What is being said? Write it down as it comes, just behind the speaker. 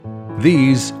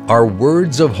These are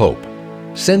words of hope,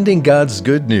 sending God's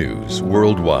good news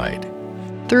worldwide.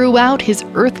 Throughout his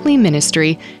earthly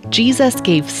ministry, Jesus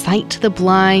gave sight to the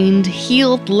blind,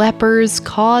 healed lepers,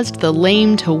 caused the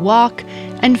lame to walk,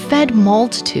 and fed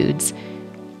multitudes.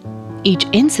 Each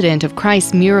incident of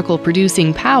Christ's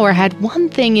miracle-producing power had one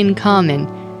thing in common: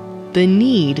 the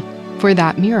need for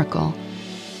that miracle.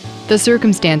 The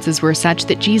circumstances were such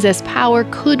that Jesus' power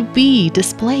could be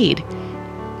displayed.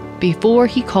 Before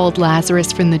he called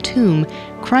Lazarus from the tomb,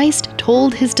 Christ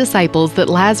told his disciples that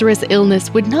Lazarus'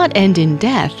 illness would not end in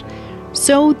death,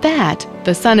 so that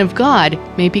the Son of God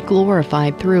may be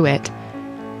glorified through it.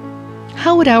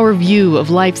 How would our view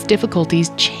of life's difficulties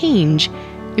change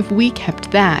if we kept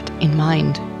that in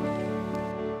mind?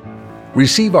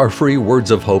 Receive our free Words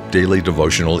of Hope daily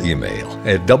devotional email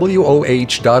at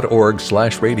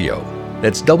woh.org/radio.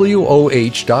 That's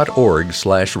woh.org/radio.